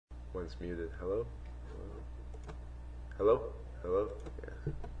One's muted. Hello? Hello? Hello?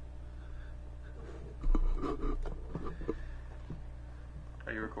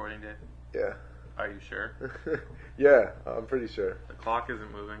 Are you recording, Dave? Yeah. Are you sure? Yeah, I'm pretty sure. The clock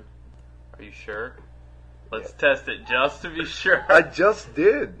isn't moving. Are you sure? Let's test it just to be sure. I just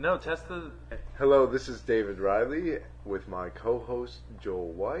did. No, test the... Hello, this is David Riley with my co-host Joel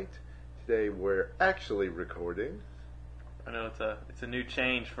White. Today we're actually recording. I know it's a new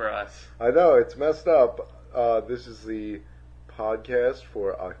change for us. I know, it's messed up. This is the podcast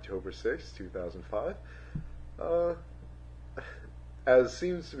for October 6th, 2005. As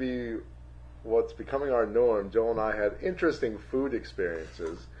seems to be what's becoming our norm, Joel and I had interesting food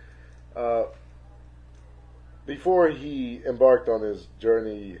experiences. Before he embarked on his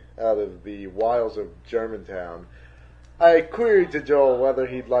journey out of the wilds of Germantown, I queried to Joel whether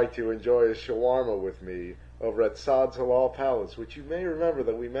he'd like to enjoy a shawarma with me over at Saad's Halaal Palace, which you may remember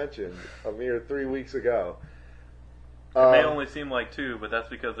that we mentioned a mere 3 weeks ago. It may only seem like two, but that's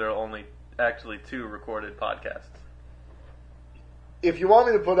because there are only actually two recorded podcasts. If you want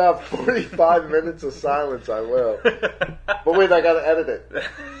me to put out 45 minutes of silence, I will. But wait, I gotta edit it.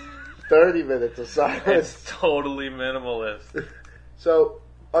 30 minutes of silence. It's totally minimalist. So,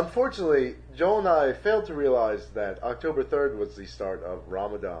 unfortunately, Joel and I failed to realize that October 3rd was the start of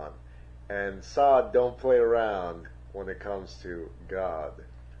Ramadan. And Saad don't play around when it comes to God.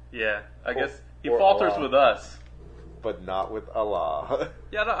 Yeah, I guess he falters Allah. with us. But not with Allah.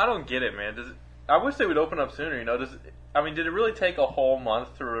 Yeah, I don't get it, man. I wish they would open up sooner, you know. Did it really take a whole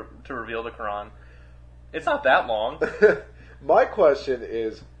month to reveal the Quran? It's not that long. My question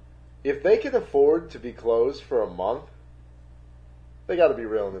is, if they can afford to be closed for a month, they got to be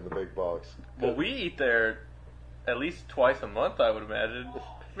reeling in the big bucks. Well, we eat there at least twice a month, I would imagine.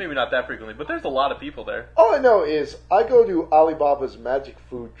 Maybe not that frequently, but there's a lot of people there. All I know is I go to Alibaba's magic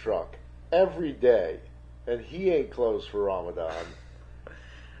food truck every day, and he ain't closed for Ramadan.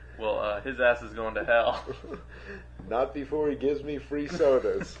 Well, his ass is going to hell. Not before he gives me free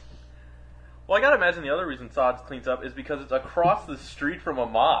sodas. Well, I gotta imagine the other reason Saad cleans up is because it's across the street from a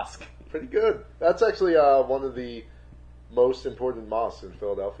mosque. Pretty good. That's actually one of the most important mosques in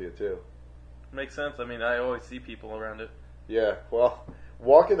Philadelphia, too. Makes sense. I mean, I always see people around it. Yeah, well,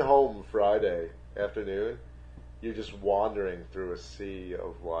 walking home Friday afternoon, you're just wandering through a sea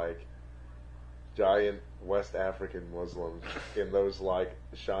of, like, giant West African Muslims in those, like,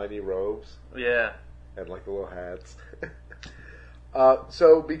 shiny robes. Yeah. And, like, the little hats.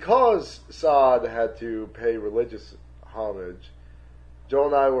 So, because Saad had to pay religious homage, Joel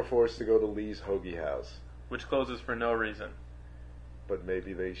and I were forced to go to Lee's Hoagie House. Which closes for no reason. But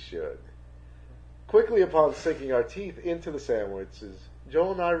maybe they should. Quickly upon sinking our teeth into the sandwiches,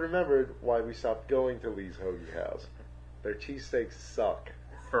 Joel and I remembered why we stopped going to Lee's Hoagie House. Their cheesesteaks suck.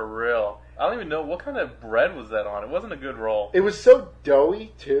 For real. I don't even know, what kind of bread was that on? It wasn't a good roll. It was so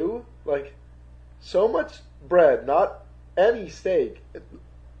doughy, too. Like, so much bread, not any steak.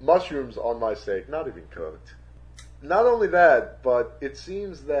 Mushrooms on my steak, not even cooked. Not only that, but it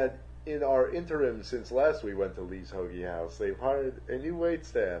seems that in our interim since last we went to Lee's Hoagie House, they've hired a new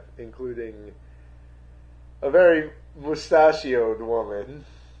waitstaff, including a very mustachioed woman.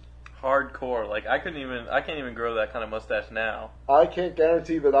 Hardcore. Like, I can't even grow that kind of mustache now. I can't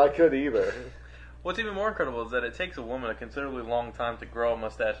guarantee that I could either. What's even more incredible is that it takes a woman a considerably long time to grow a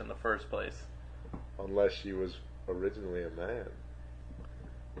mustache in the first place. Unless she was originally a man.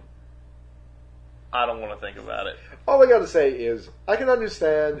 I don't want to think about it. All I gotta say is, I can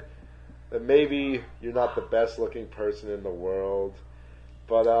understand that maybe you're not the best looking person in the world,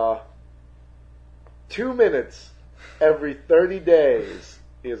 but 2 minutes every 30 days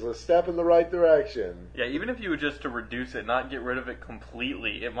is a step in the right direction. Yeah, even if you were just to reduce it, not get rid of it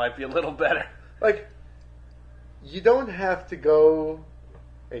completely, it might be a little better. Like, you don't have to go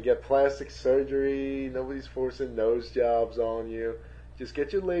and get plastic surgery. Nobody's forcing nose jobs on you. Just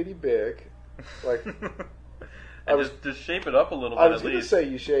get your lady Bic. Like, and just shape it up a little bit. I was at going to least. say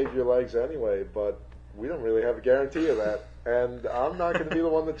you shave your legs anyway, but we don't really have a guarantee of that. And I'm not going to be the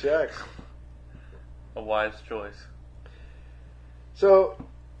one to check. A wise choice. So,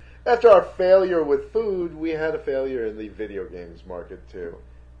 after our failure with food, we had a failure in the video games market too.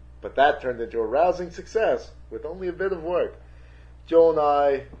 But that turned into a rousing success with only a bit of work. Joel and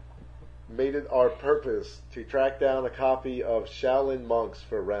I made it our purpose to track down a copy of Shaolin Monks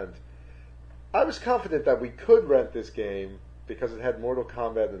for rent. I was confident that we could rent this game because it had Mortal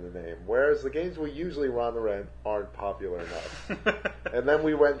Kombat in the name, whereas the games we usually want to rent aren't popular enough. And then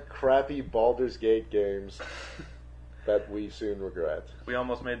we went crappy Baldur's Gate games that we soon regret. We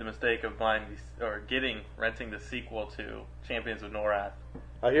almost made the mistake of renting the sequel to Champions of Norath.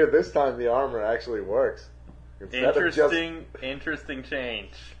 I hear this time the armor actually works. Interesting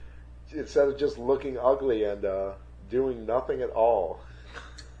change. Instead of just looking ugly and doing nothing at all.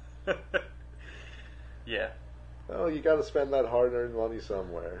 Yeah. Well, you got to spend that hard-earned money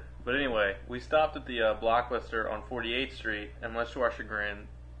somewhere. But anyway, we stopped at the Blockbuster on 48th Street, and much to our chagrin,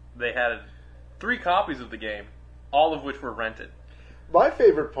 they had 3 copies of the game, all of which were rented. My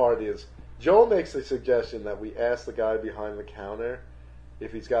favorite part is Joel makes the suggestion that we ask the guy behind the counter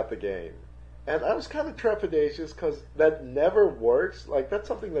if he's got the game. And I was kind of trepidatious because that never works. Like, that's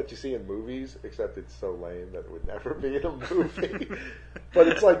something that you see in movies, except it's so lame that it would never be in a movie. But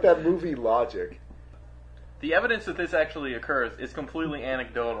it's like that movie logic. The evidence that this actually occurs is completely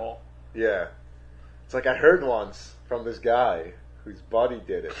anecdotal. Yeah. It's like I heard once from this guy whose buddy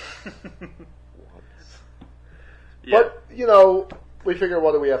did it. Once. Yeah. But, you know, we figure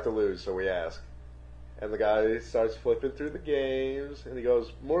what do we have to lose, so we ask. And the guy starts flipping through the games, and he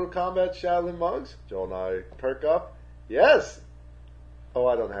goes, Mortal Kombat Shaolin Monks? Joel and I perk up. Yes! Oh,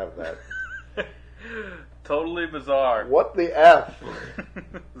 I don't have that. Totally bizarre. What the F?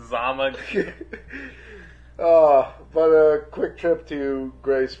 Zama. But a quick trip to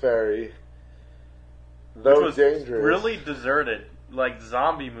Grace Ferry. Though Which was dangerous. really deserted. Like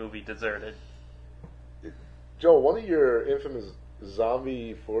zombie movie deserted. Joel, one of your infamous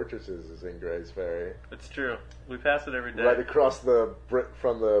zombie fortresses is in Grace Ferry. It's true. We pass it every day. Right across from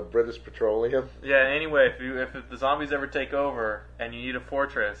the British Petroleum. Yeah, anyway, if the zombies ever take over and you need a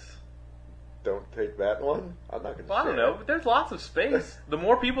fortress... Don't take that one? I'm not going to Well, I don't know. But there's lots of space. The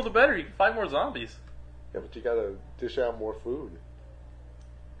more people, the better. You can fight more zombies. Yeah, but you gotta dish out more food.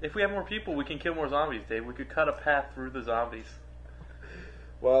 If we have more people, we can kill more zombies, Dave. We could cut a path through the zombies.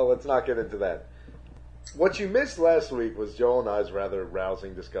 Well, let's not get into that. What you missed last week was Joel and I's rather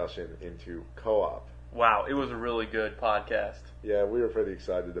rousing discussion into co-op. Wow, it was a really good podcast. Yeah, we were pretty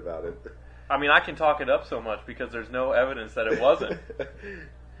excited about it. I mean, I can talk it up so much because there's no evidence that it wasn't.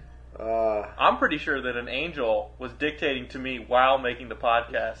 I'm pretty sure that an angel was dictating to me while making the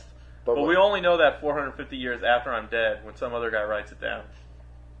podcast. But we only know that 450 years after I'm dead when some other guy writes it down.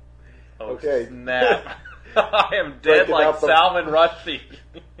 Oh, okay. Snap. I am dead like Salman Rushdie.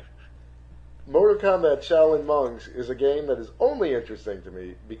 Mortal Kombat Shaolin Monks is a game that is only interesting to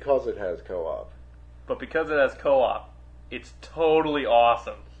me because it has co-op. But because it has co-op, it's totally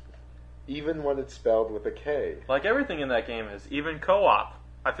awesome. Even when it's spelled with a K. Like everything in that game is, even co-op.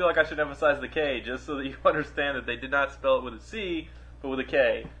 I feel like I should emphasize the K just so that you understand that they did not spell it with a C, but with a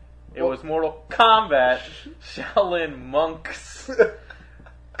K. It was Mortal Kombat Shaolin Monks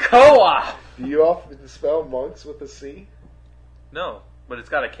co-op. Do you often spell monks with a C? No, but it's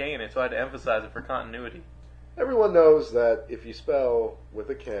got a K in it, so I had to emphasize it for continuity. Everyone knows that if you spell with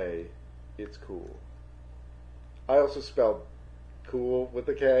a K, it's cool. I also spelled cool with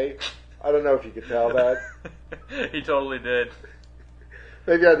a K. I don't know if you could tell that. He totally did.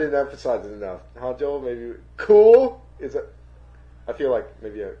 Maybe I didn't emphasize it enough. Huh, Joel? Maybe cool is a... I feel like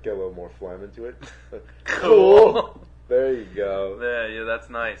maybe I get a little more phlegm into it. Cool. There you go. Yeah, that's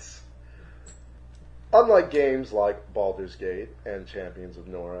nice. Unlike games like Baldur's Gate and Champions of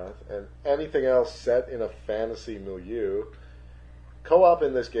Norath and anything else set in a fantasy milieu, co-op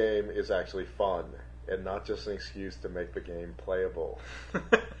in this game is actually fun and not just an excuse to make the game playable.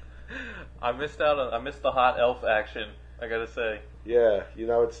 I missed the hot elf action, I gotta say. Yeah, you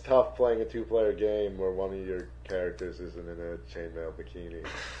know, it's tough playing a 2-player game where one of your characters isn't in a chainmail bikini.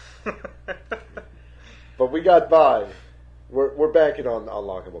 But we got by. We're banking on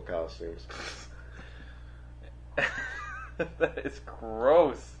unlockable costumes. That is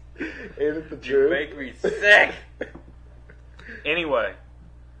gross. Ain't it the truth? You make me sick. Anyway,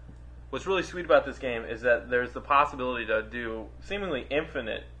 what's really sweet about this game is that there's the possibility to do seemingly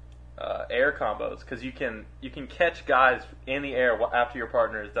infinite air combos, because you can catch guys in the air after your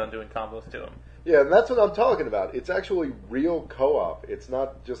partner is done doing combos to them. Yeah, and that's what I'm talking about. It's actually real co-op. It's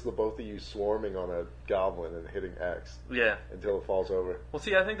not just the both of you swarming on a goblin and hitting X. Yeah. Until it falls over. Well,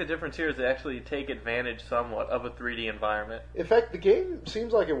 see, I think the difference here is they actually take advantage somewhat of a 3D environment. In fact, the game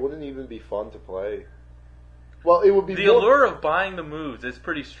seems like it wouldn't even be fun to play. Well, it would be the allure of buying the moves is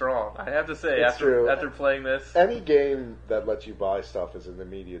pretty strong. I have to say, after playing this, any game that lets you buy stuff is an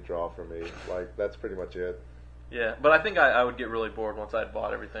immediate draw for me. Like, that's pretty much it. Yeah, but I think I would get really bored once I'd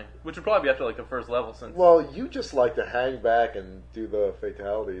bought everything, which would probably be after like the first level. Since well, you just like to hang back and do the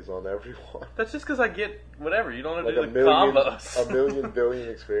fatalities on everyone. That's just because I get whatever. You don't have like to do the combos. A million billion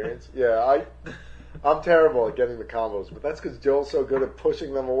experience. Yeah, I'm terrible at getting the combos, but that's because Joel's so good at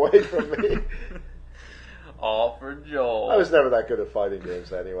pushing them away from me. All for Joel. I was never that good at fighting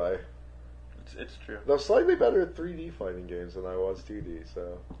games anyway. It's true. Though slightly better at 3D fighting games than I was 2D,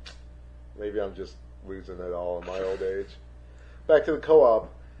 so maybe I'm just losing it all in my old age. Back to the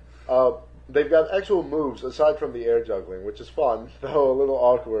co-op. They've got actual moves aside from the air juggling, which is fun, though a little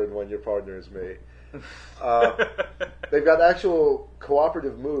awkward when your partner is me. They've got actual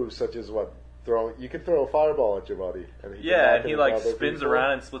cooperative moves, such as you can throw a fireball at your buddy, and he like spins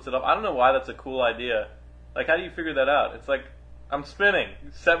around and splits it up. I don't know why that's a cool idea. Like, how do you figure that out? It's like, I'm spinning.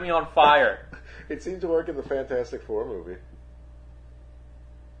 Set me on fire. It seemed to work in the Fantastic Four movie.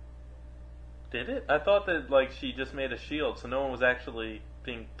 Did it? I thought that like she just made a shield, so no one was actually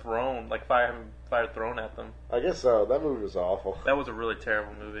being thrown, like fire thrown at them. I guess so. That movie was awful. That was a really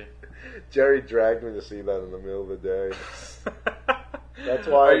terrible movie. Jerry dragged me to see that in the middle of the day. That's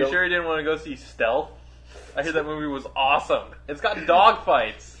why. Are you sure you didn't want to go see Stealth? I hear that movie was awesome. It's got dog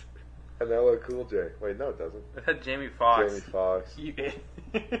fights. And LL Cool J. Wait, no, it doesn't. It had Jamie Foxx. Jamie Foxx.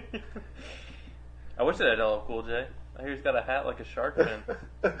 I wish it had LL Cool J. I hear he's got a hat like a shark fin.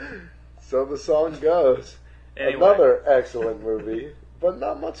 So the song goes. Anyway. Another excellent movie, but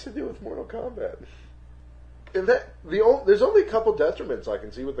not much to do with Mortal Kombat. There's only a couple detriments I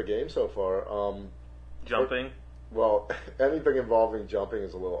can see with the game so far. Jumping. Well, anything involving jumping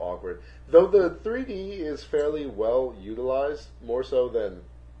is a little awkward. Though the 3D is fairly well utilized, more so than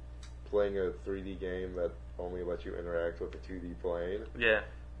playing a 3D game that only lets you interact with the 2D plane. Yeah.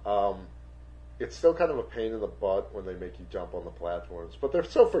 It's still kind of a pain in the butt when they make you jump on the platforms, but they're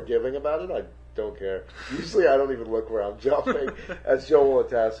so forgiving about it, I don't care. Usually I don't even look where I'm jumping, as Joe will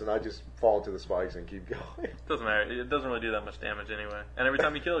attest, and I just fall into the spikes and keep going. Doesn't matter. It doesn't really do that much damage anyway. And every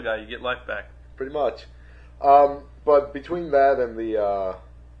time you kill a guy, you get life back. Pretty much. But between that and the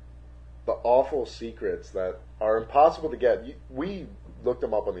awful secrets that are impossible to get, we looked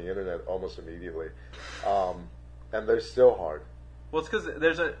them up on the internet almost immediately, and they're still hard. Well, it's because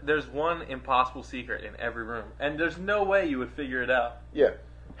there's one impossible secret in every room, and there's no way you would figure it out. Yeah.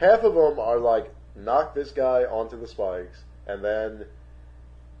 Half of them are like, knock this guy onto the spikes, and then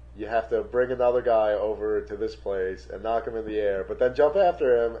you have to bring another guy over to this place and knock him in the air, but then jump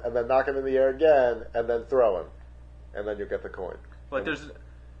after him, and then knock him in the air again, and then throw him. And then you'll get the coin. Like,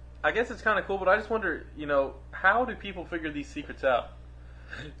 I guess it's kind of cool, but I just wonder, how do people figure these secrets out?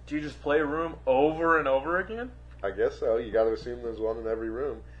 Do you just play a room over and over again? I guess so. You got to assume there's one in every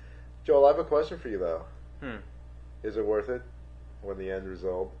room. Joel, I have a question for you, though. Is it worth it when the end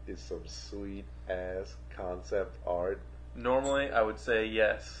result is some sweet-ass concept art? Normally, I would say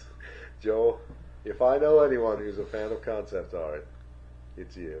yes. Joel, if I know anyone who's a fan of concept art,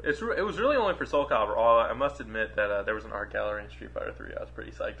 it's you. It was really only for Soul Calibur. I must admit that there was an art gallery in Street Fighter 3 I was pretty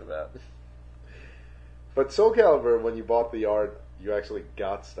psyched about. But Soul Calibur, when you bought the art, you actually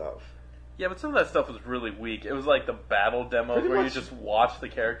got stuff. Yeah, but some of that stuff was really weak. It was like the battle demos where you just watch the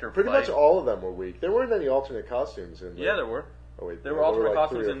character fight. Pretty much all of them were weak. There weren't any alternate costumes in there. Yeah, there were. Oh, wait, there were alternate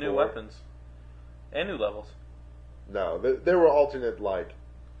costumes and new weapons. And new levels. No, there were alternate,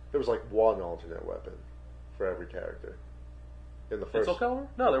 there was one alternate weapon for every character. In the first... In Soul Calibur?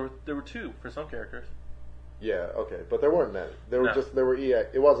 No, there were two for some characters. Yeah, okay, but there weren't many. There were EX.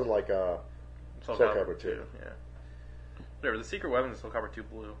 It wasn't like Soul Calibur 2. Yeah. Whatever, the secret weapon in Soul Calibur 2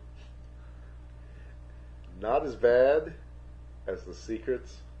 blue. Not as bad as the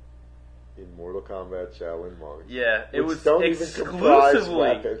secrets in Mortal Kombat Shaolin Monks. Yeah, it was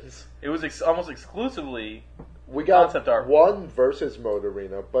exclusively. It was almost exclusively. We got concept art. One versus mode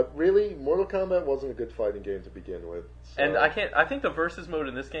arena, but really, Mortal Kombat wasn't a good fighting game to begin with. So. And I think the versus mode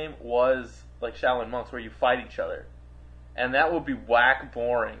in this game was like Shaolin Monks, where you fight each other, and that would be whack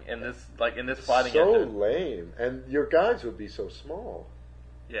boring in this fighting. So lame, and your guys would be so small.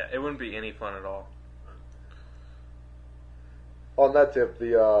 Yeah, it wouldn't be any fun at all. On that tip,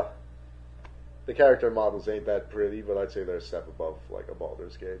 the character models ain't that pretty, but I'd say they're a step above like a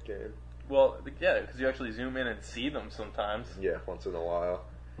Baldur's Gate game. Well, yeah, because you actually zoom in and see them sometimes. Yeah, once in a while.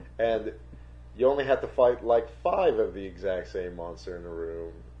 And you only have to fight like 5 of the exact same monster in a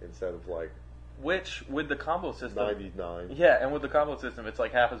room instead of like... Which, with the combo system... 99. Yeah, and with the combo system, it's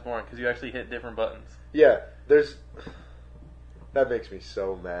like half as boring because you actually hit different buttons. Yeah, there's... That makes me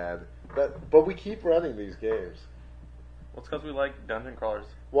so mad. But we keep running these games. Well, it's because we like dungeon crawlers.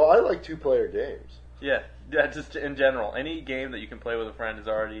 Well, I like 2-player games. Yeah, just in general. Any game that you can play with a friend is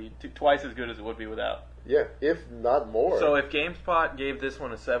already twice as good as it would be without. Yeah, if not more. So if GameSpot gave this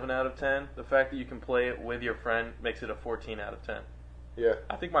one a 7 out of 10, the fact that you can play it with your friend makes it a 14 out of 10. Yeah.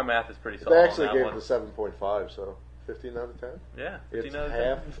 I think my math is pretty solid. They actually on gave that it a 7.5, so 15 out of 10? Yeah, 15 it's out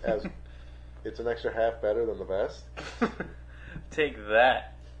of 10. It's an extra half better than the best. Take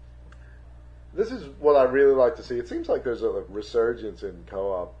that. This is what I really like to see. It seems like there's a resurgence in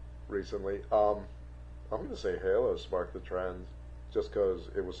co-op recently. I'm going to say Halo sparked the trend just because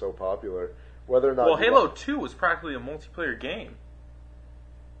it was so popular. Whether or not Halo 2 was practically a multiplayer game.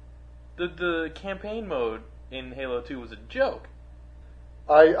 The campaign mode in Halo 2 was a joke.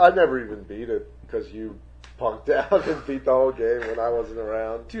 I never even beat it because you punked out and beat the whole game when I wasn't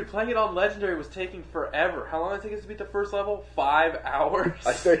around. Dude, playing it on Legendary was taking forever. How long did it take us to beat the first level? 5 hours?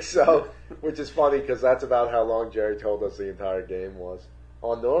 I think so, which is funny because that's about how long Jerry told us the entire game was.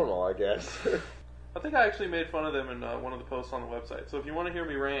 On normal, I guess. I think I actually made fun of them in one of the posts on the website. So if you want to hear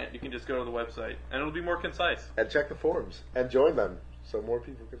me rant, you can just go to the website, and it'll be more concise. And check the forums, and join them, so more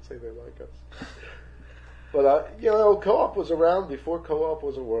people can say they like us. But, co-op was around before co-op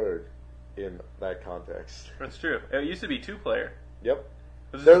was a word in that context. That's true. It used to be 2-player. Yep.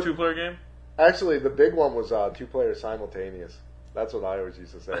 Was this a 2-player game? Actually, the big one was 2-player simultaneous. That's what I always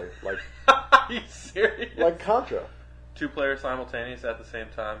used to say. Like, are you serious? Like Contra. 2-player simultaneous at the same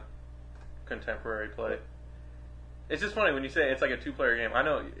time. Contemporary play. It's just funny when you say it's like a 2-player game. I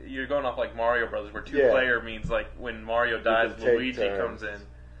know you're going off like Mario Brothers, where 2-player means like when Mario dies, Luigi comes in,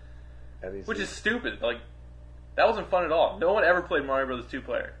 which is stupid. Like that wasn't fun at all. No one ever played Mario Brothers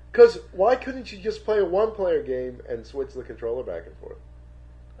 2-player. Because why couldn't you just play a 1-player game and switch the controller back and forth?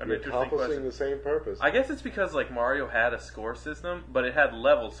 You're accomplishing the same purpose. I guess it's because like Mario had a score system, but it had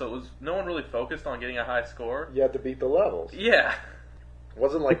levels, so it was no one really focused on getting a high score. You had to beat the levels. Yeah. It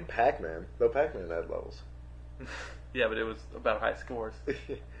wasn't like Pac-Man. Though Pac-Man had levels. Yeah, but it was about high scores.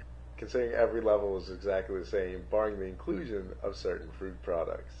 Considering every level was exactly the same, barring the inclusion of certain fruit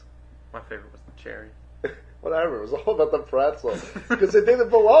products. My favorite was the cherry. Whatever, it was all about the pretzel. Because it didn't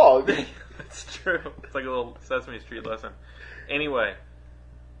belong. It's true. It's like a little Sesame Street lesson. Anyway,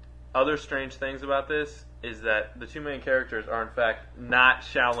 other strange things about this is that the two main characters are in fact not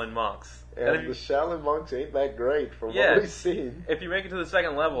Shaolin monks. And the Shaolin monks ain't that great from what we've seen. If you make it to the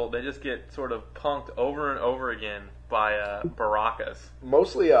second level, they just get sort of punked over and over again by Barakas.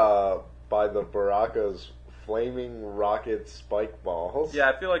 Mostly by the Barakas' flaming rocket spike balls. Yeah,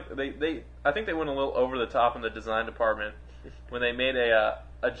 I feel like I think they went a little over the top in the design department when they made a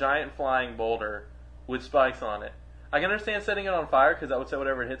giant flying boulder with spikes on it. I can understand setting it on fire because that would set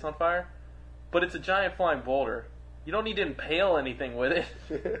whatever it hits on fire, but it's a giant flying boulder. You don't need to impale anything with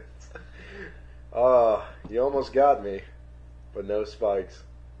it. You almost got me, but no spikes.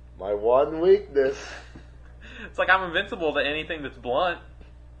 My one weakness. It's like I'm invincible to anything that's blunt.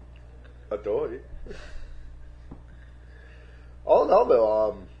 A toy. All in all,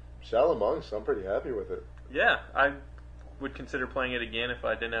 though, Shaolin Monks, I'm pretty happy with it. Yeah, I would consider playing it again if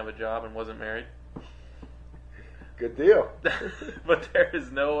I didn't have a job and wasn't married. Good deal. But there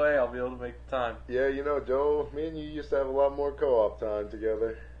is no way I'll be able to make the time. Yeah, Joe, me and you used to have a lot more co-op time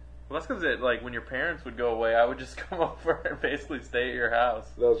together. Well, that's because when your parents would go away, I would just come over and basically stay at your house.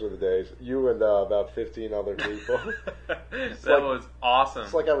 Those were the days. You and about 15 other people. That was awesome.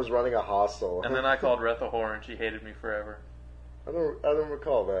 It's like I was running a hostel. And then I called Reth a whore, and she hated me forever. I don't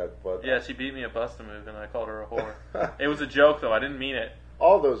recall that, but yeah, she beat me at Bust-A-Move, and I called her a whore. It was a joke, though. I didn't mean it.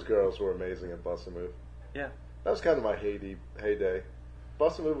 All those girls were amazing at Bust-A-Move. Yeah. That was kind of my heyday.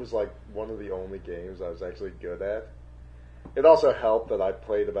 Bust-A-Move was like one of the only games I was actually good at. It also helped that I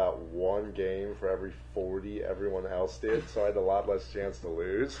played about one game for every 40 everyone else did, so I had a lot less chance to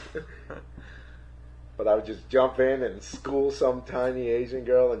lose. But I would just jump in and school some tiny Asian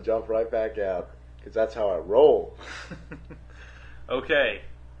girl and jump right back out, because that's how I roll. Okay.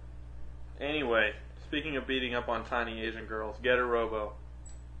 Anyway, speaking of beating up on tiny Asian girls, Get a Robo.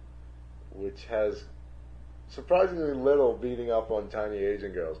 Which has surprisingly little beating up on tiny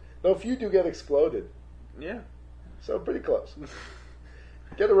Asian girls. Though a few do get exploded. Yeah. So pretty close.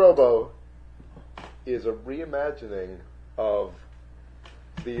 Get a Robo is a reimagining of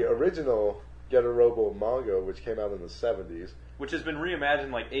the original Get a Robo manga, which came out in the 70s. Which has been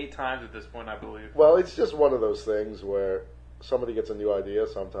reimagined like 8 times at this point, I believe. Well, it's just one of those things where somebody gets a new idea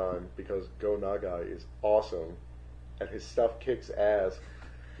sometime because Go Nagai is awesome and his stuff kicks ass.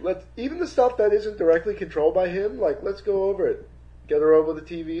 Even the stuff that isn't directly controlled by him, let's go over it. Get a Robo, the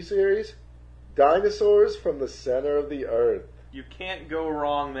TV series. Dinosaurs from the center of the earth. You can't go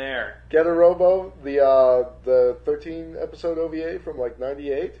wrong there. Get a Robo, the 13 episode OVA from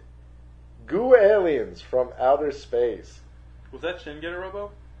 98. Goo aliens from outer space. Was that Shin Get a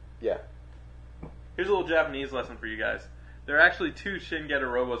Robo? Yeah. Here's a little Japanese lesson for you guys. There are actually 2 Shin Get a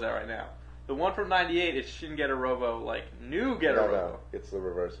Robos out right now. The one from 98 is Shin Get a Robo, new Get a Robo. No, it's the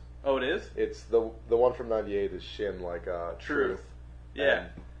reverse. Oh, it is? It's the one from 98 is Shin Truth. Yeah.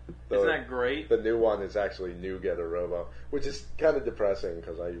 Isn't that great? The new one is actually New Get a Robo, which is kind of depressing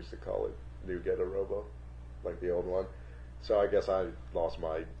because I used to call it New Get a Robo, like the old one. So I guess I lost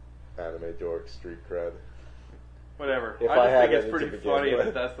my anime dork street cred. Whatever. If I I just had think it's any pretty to begin funny with.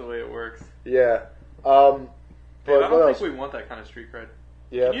 that that's the way it works. Yeah. Dude, I But what don't else? think we want that kind of street cred.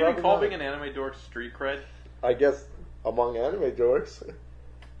 Yeah, Can you even probably call not. being an anime dork street cred? I guess among anime dorks,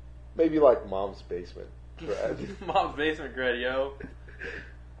 maybe like Mom's Basement cred. Mom's basement cred, yo.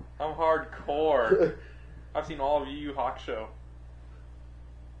 I'm hardcore. I've seen all of Yu Yu Hakusho.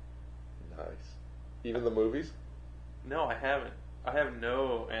 Nice. Even the movies? No, I haven't. I have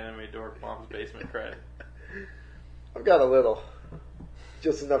no anime dork Mom's basement cred. I've got a little.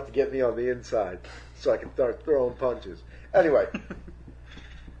 Just enough to get me on the inside so I can start throwing punches. Anyway.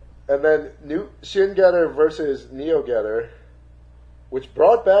 And then Shin Getter versus Neo Getter, which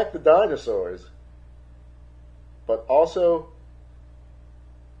brought back the dinosaurs, but also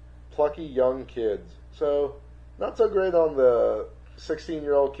plucky young kids. So, not so great on the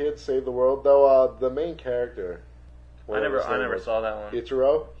 16-year-old kids save the world, though the main character, I never saw that one.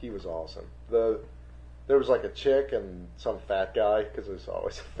 Ichiro, he was awesome. There was like a chick and some fat guy, because there's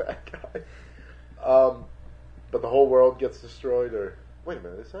always a fat guy. But the whole world gets destroyed, or... Wait a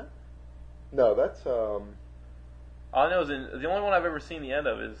minute, is that... No, that's... All I know is the only one I've ever seen the end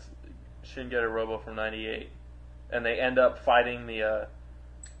of is Shin Getter Robo from '98, and they end up fighting the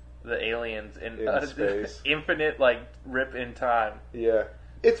aliens in space. infinite like rip in time. Yeah.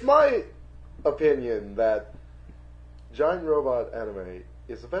 It's my opinion that Giant Robot anime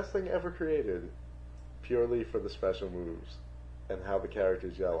is the best thing ever created, purely for the special moves and how the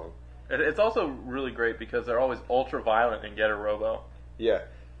characters yell them. It's also really great because they're always ultra violent in Getter Robo. Yeah.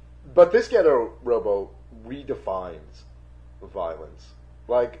 But this Getter Robo redefines violence.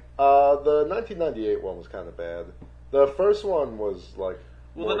 Like, the 1998 one was kind of bad. The first one was, like,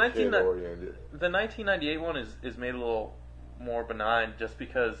 more kid-oriented. The 1998 one is made a little more benign just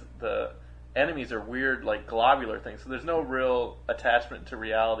because the enemies are weird, like, globular things. So there's no real attachment to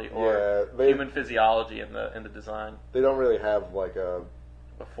reality or human physiology in the design. They don't really have, like, a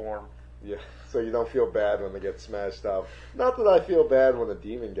form. Yeah, so you don't feel bad when they get smashed up. Not that I feel bad when a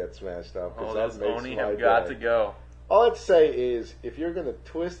demon gets smashed up, because those that makes Oni my have got day. to go. All I have to say is, if you're going to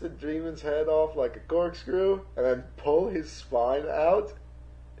twist the demon's head off like a corkscrew and then pull his spine out,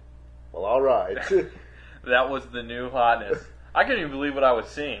 well, all right. That was the new hotness. I couldn't even believe what I was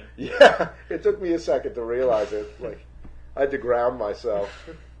seeing. Yeah, it took me a second to realize it. Like, I had to ground myself.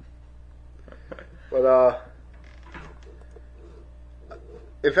 But,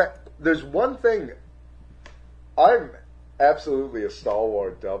 in fact, there's one thing. I'm absolutely a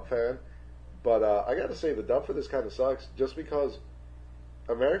stalwart dub fan, but I gotta say the dub for this kind of sucks just because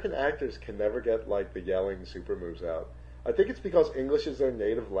American actors can never get like the yelling super moves out. I think it's because English is their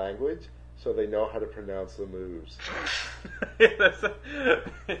native language, so they know how to pronounce the moves. That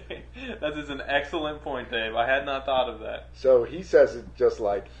is an excellent point, Dave. I had not thought of that. So he says it just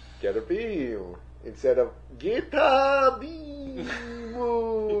like, get a beam, instead of, get a beam.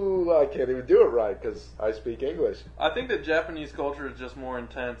 I can't even do it right because I speak English. I think that Japanese culture is just more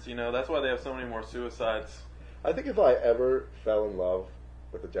intense, you know. That's why they have so many more suicides. I think if I ever fell in love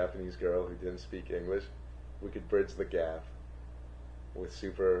with a Japanese girl who didn't speak English, we could bridge the gap with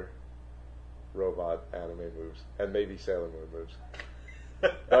super robot anime moves and maybe Sailor Moon moves.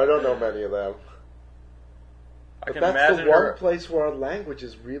 I don't know many of them. But that's the one place where our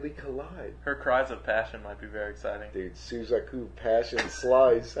languages really collide. Her cries of passion might be very exciting. Dude, Suzaku Passion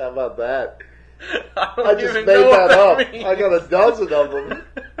Slice. How about that? I just made that up. I got a dozen of them.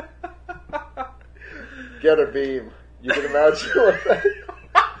 Get a beam. You can imagine what that.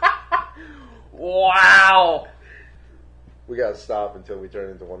 Wow. We gotta stop until we turn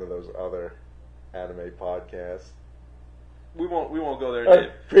into one of those other anime podcasts. We won't go there,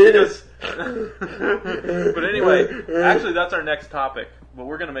 Dave. Penis. But anyway, actually, that's our next topic. But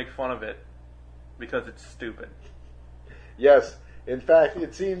we're gonna make fun of it because it's stupid. Yes, in fact,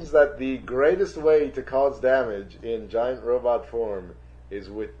 it seems that the greatest way to cause damage in giant robot form is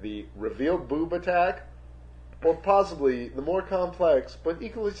with the revealed boob attack, or possibly the more complex but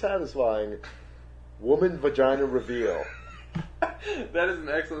equally satisfying woman vagina reveal. That is an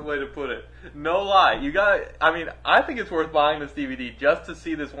excellent way to put it. No lie. I think it's worth buying this DVD just to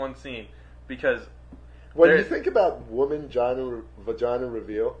see this one scene. Because when you think about woman vagina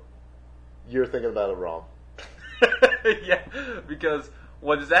reveal, you're thinking about it wrong. Yeah, because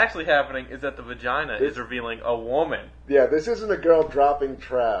what is actually happening is that the vagina is revealing a woman. Yeah, this isn't a girl dropping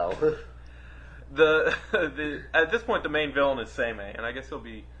trowel. At this point, the main villain is Seimei, and I guess he'll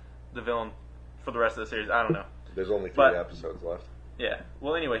be the villain for the rest of the series. I don't know. There's only 3 episodes left. Yeah.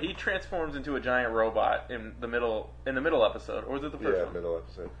 Well, anyway, he transforms into a giant robot in the middle episode, or was it the first one? Yeah, middle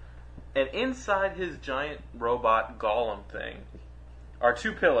episode. And inside his giant robot golem thing are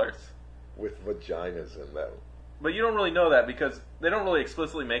two pillars. With vaginas in them. But you don't really know that because they don't really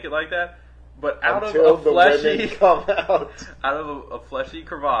explicitly make it like that. But out Until of a fleshy women come out. Out of a fleshy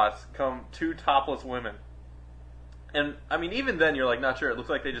crevasse come two topless women. And I mean, even then you're like not sure. It looks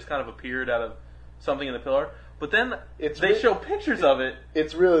like they just kind of appeared out of something in the pillar. But then they show pictures of it.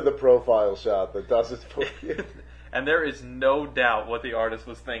 It's really the profile shot that does it for you. And there is no doubt what the artist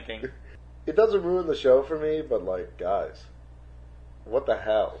was thinking. It doesn't ruin the show for me, but like, guys, what the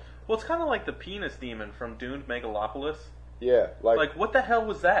hell? Well, it's kind of like the penis demon from Doomed Megalopolis. Yeah, like what the hell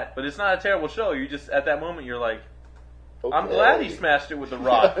was that? But it's not a terrible show. You just at that moment you're like, okay. I'm glad he smashed it with the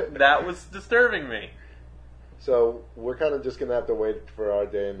rock. That was disturbing me. So we're kind of just gonna have to wait for our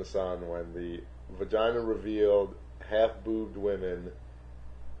day in the sun when the vagina revealed, half-boobed women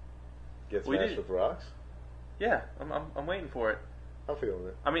get smashed with rocks. Yeah, I'm waiting for it. I'm feeling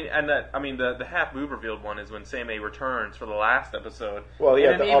it. I mean, the half boob revealed one is when Samei returns for the last episode. Well,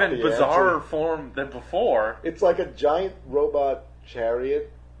 yeah, in an even bizarrer form than before. It's like a giant robot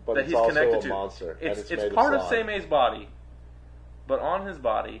chariot, but that it's he's also connected a monster. It's part of Samei's body, but on his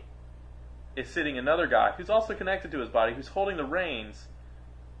body is sitting another guy who's also connected to his body, who's holding the reins,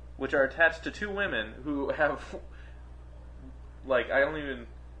 which are attached to two women who have, like, I don't even...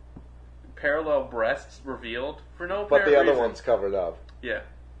 parallel breasts revealed for no apparent reason. But the other one's covered up. Yeah.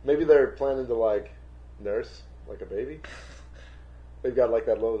 Maybe they're planning to, like, nurse, like a baby. They've got, like,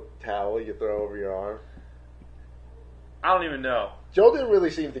 that little towel you throw over your arm. I don't even know. Joel didn't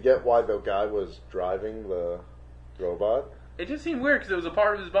really seem to get why the guy was driving the robot. It just seemed weird because it was a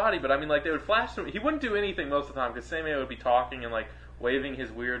part of his body, but I mean, like, they would flash him. He wouldn't do anything most of the time because Samei would be talking and, like, waving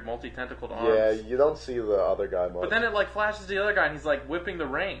his weird multi-tentacled arms. Yeah, you don't see the other guy much. But then it, like, flashes to the other guy and he's, like, whipping the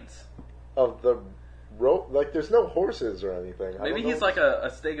reins. Of the rope, like, there's no horses or anything. Maybe he's like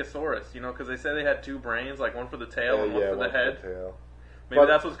a stegosaurus, you know, because they say they had two brains, like one for the tail and one for the head. Maybe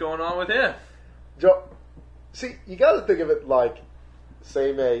that's what's going on with him. Joe, see, you got to think of it like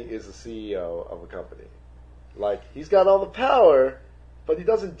Samei is the CEO of a company. Like, he's got all the power, but he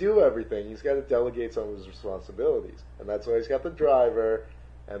doesn't do everything. He's got to delegate some of his responsibilities, and that's why he's got the driver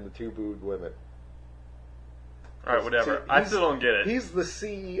and the two boobed women. All right, whatever. I still don't get it. He's the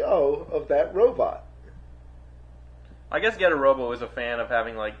CEO of that robot. I guess Getter Robo is a fan of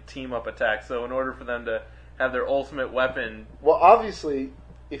having, like, team-up attacks, so in order for them to have their ultimate weapon... Well, obviously,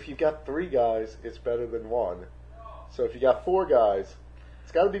 if you've got three guys, it's better than one. So if you got four guys,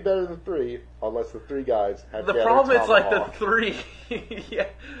 it's got to be better than three, unless the three guys have The problem is, like, the three... yeah,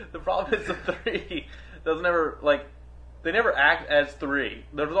 the problem is the three doesn't ever, like... They never act as three.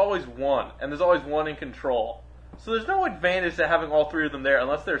 There's always one, and there's always one in control. So there's no advantage to having all three of them there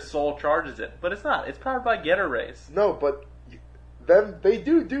unless their soul charges it. But it's not. It's powered by Getter Rays. No, but then they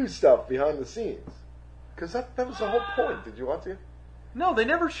do stuff behind the scenes. Because that was the whole point. Did you watch it? No, they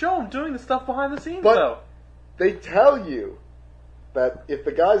never show them doing the stuff behind the scenes, but though. They tell you that if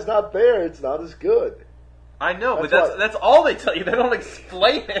the guy's not there, it's not as good. I know, but that's all they tell you. They don't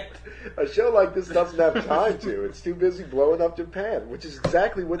explain it. A show like this doesn't have time to. It's too busy blowing up Japan, which is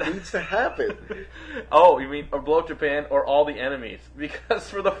exactly what needs to happen. Oh, you mean or blow up Japan or all the enemies? Because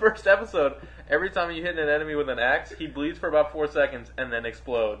for the first episode, every time you hit an enemy with an axe, he bleeds for about 4 seconds and then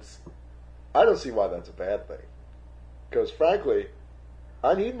explodes. I don't see why that's a bad thing. Because frankly,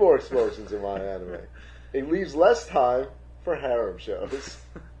 I need more explosions in my anime. It leaves less time for harem shows.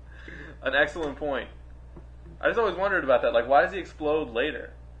 An excellent point. I just always wondered about that. Like, why does he explode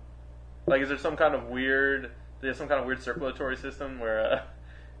later? Like, is there some kind of weird... There's some kind of weird circulatory system where,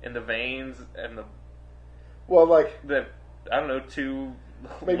 in the veins and the... Well, like... I don't know, two...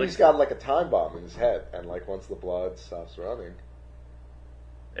 Maybe he's got, like, a time bomb in his head, and, like, once the blood stops running...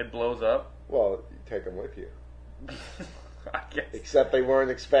 It blows up? Well, you take him with you. I guess. Except they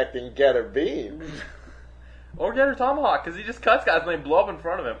weren't expecting Getter Beam. Or Getter Tomahawk, because he just cuts guys and they blow up in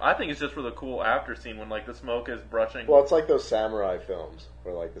front of him. I think it's just for the cool after scene when, like, the smoke is brushing. Well, it's like those samurai films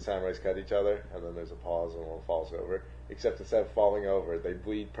where, like, the samurais cut each other and then there's a pause and one falls over. Except instead of falling over, they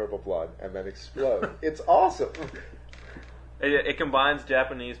bleed purple blood and then explode. It's awesome. It combines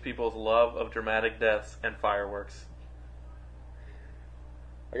Japanese people's love of dramatic deaths and fireworks.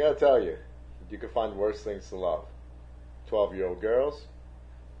 I gotta tell you, you can find worse things to love. 12-year-old girls.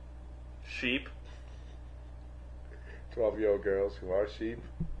 Sheep. 12-year-old girls who are sheep.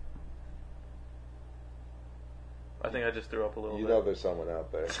 I think I just threw up a little bit. You know there's someone out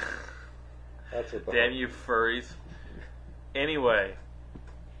there. That's what the Damn you furries. Anyway.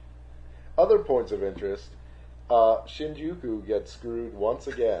 Other points of interest. Shinjuku gets screwed once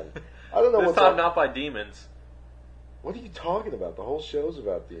again. I don't know this what's time up. not by demons. What are you talking about? The whole show's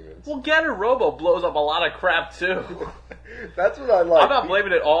about demons. Well, Getter Robo blows up a lot of crap too. That's what I like. I'm not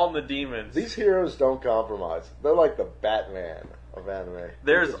blaming it all on the demons. These heroes don't compromise. They're like the Batman of anime.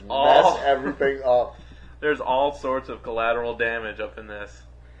 There's they just all mess everything up. There's all sorts of collateral damage up in this.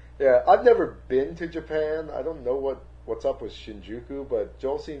 Yeah, I've never been to Japan. I don't know what's up with Shinjuku, but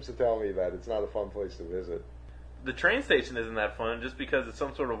Joel seems to tell me that it's not a fun place to visit. The train station isn't that fun just because it's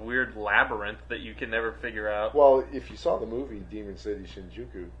some sort of weird labyrinth that you can never figure out. Well, if you saw the movie Demon City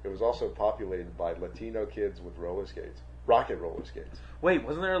Shinjuku, it was also populated by Latino kids with roller skates. Rocket roller skates. Wait,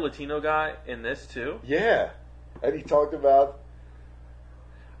 wasn't there a Latino guy in this too? Yeah. And he talked about...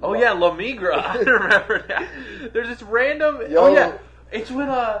 Oh yeah, La Migra. I remember that. There's this random... Yo, oh yeah, it's when,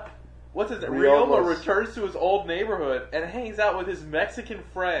 what's his name? Ryoma's- Ryoma returns to his old neighborhood and hangs out with his Mexican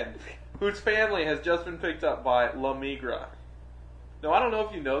friend, whose family has just been picked up by La Migra. Now, I don't know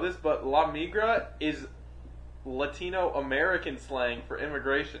if you know this, but La Migra is Latino American slang for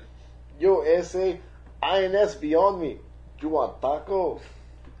immigration. Yo, ese INS beyond me. You want taco?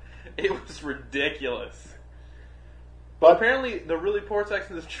 It was ridiculous. But But apparently, the really poor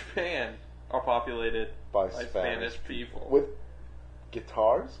sections of Japan are populated by Spanish people. with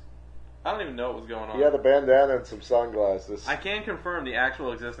guitars? I don't even know what was going on. He had a bandana and some sunglasses. I can confirm the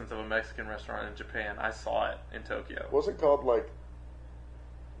actual existence of a Mexican restaurant in Japan. I saw it in Tokyo. What's it called, like...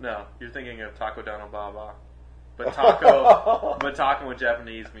 No, you're thinking of Taco Down Baba. But taco in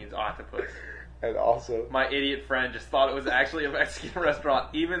Japanese means octopus. And also... My idiot friend just thought it was actually a Mexican restaurant,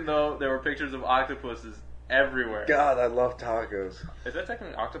 even though there were pictures of octopuses everywhere. God, I love tacos. Is that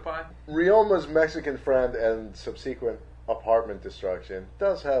technically octopi? Ryoma's Mexican friend and subsequent apartment destruction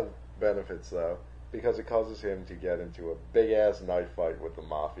does have benefits, though, because it causes him to get into a big-ass knife fight with the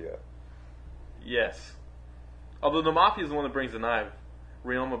Mafia. Yes. Although the Mafia is the one that brings the knife.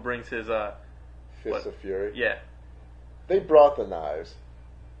 Ryoma brings his, Fists of Fury. Yeah. They brought the knives.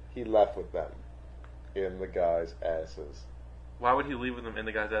 He left with them in the guy's asses. Why would he leave with them in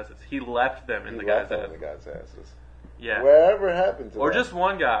the guy's asses? He left them in He the left guy's them asses. in the guy's asses. Yeah. Wherever happened to Or them? just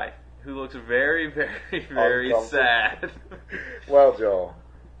one guy who looks very, very, very Uncomfortable. sad. Well, Joel,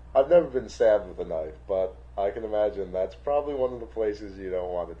 I've never been stabbed with a knife, but I can imagine that's probably one of the places you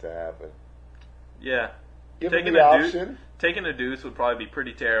don't want it to happen. Yeah. Given Taking the a deuce- option, Taking a deuce would probably be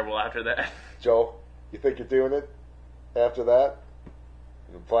pretty terrible after that. Joel, you think you're doing it after that?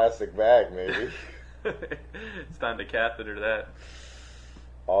 In a plastic bag, maybe. It's time to catheter that.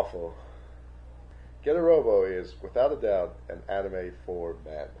 Awful. Get a Robo is, without a doubt, an anime for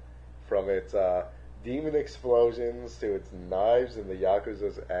men. From its demon explosions to its knives in the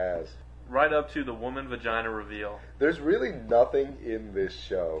Yakuza's ass. Right up to the woman vagina reveal. There's really nothing in this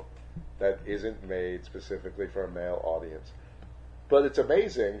show that isn't made specifically for a male audience. But it's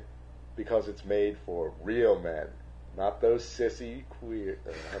amazing because it's made for real men. Not those sissy queer...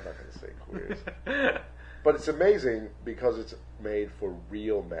 I'm not going to say queers. But it's amazing because it's made for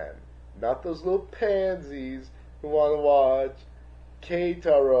real men. Not those little pansies who want to watch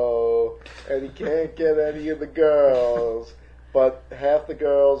Keitaro and he can't get any of the girls. But half the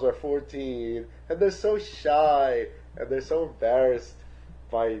girls are 14 and they're so shy and they're so embarrassed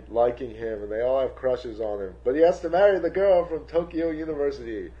by liking him and they all have crushes on him. But he has to marry the girl from Tokyo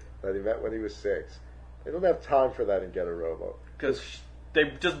University that he met when he was 6. They don't have time for that in Get a Robo. Because they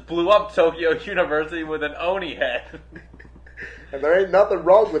just blew up Tokyo University with an Oni head. And there ain't nothing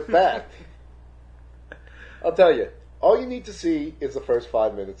wrong with that. I'll tell you, all you need to see is the first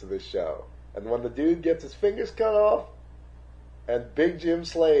 5 minutes of this show. And when the dude gets his fingers cut off, and Big Jim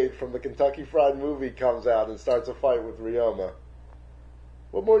Slade from the Kentucky Fried Movie comes out and starts a fight with Ryoma,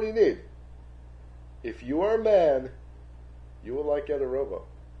 what more do you need? If you are a man, you will like Get a Robo.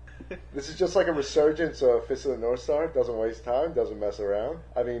 This is just like a resurgence of Fist of the North Star. Doesn't waste time, doesn't mess around.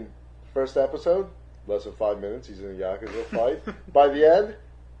 I mean, first episode, less than 5 minutes, he's in a Yakuza fight. By the end,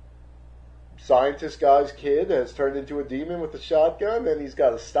 scientist guy's kid has turned into a demon with a shotgun, and he's got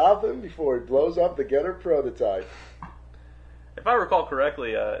to stop him before he blows up the Getter prototype. If I recall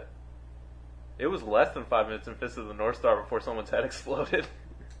correctly, it was less than 5 minutes in Fist of the North Star before someone's head exploded.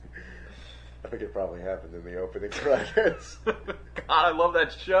 I think it probably happened in the opening credits. God, I love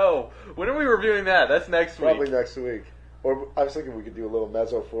that show. When are we reviewing that? That's next week. Probably next week. Or I was thinking we could do a little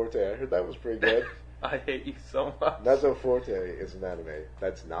Mezzo Forte. I heard that was pretty good. I hate you so much. Mezzo Forte is an anime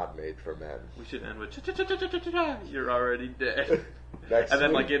that's not made for men. We should end with cha-cha-cha-cha-cha-cha. You're already dead. Next And then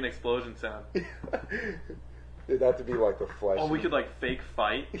week. like get an explosion sound. It'd have to be like the flesh. Oh, we could like fake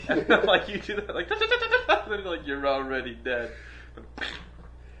fight. And then like you do that like cha-cha-cha-cha-cha. And then like you're already dead.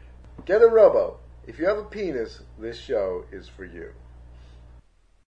 Get a Robo. If you have a penis, this show is for you.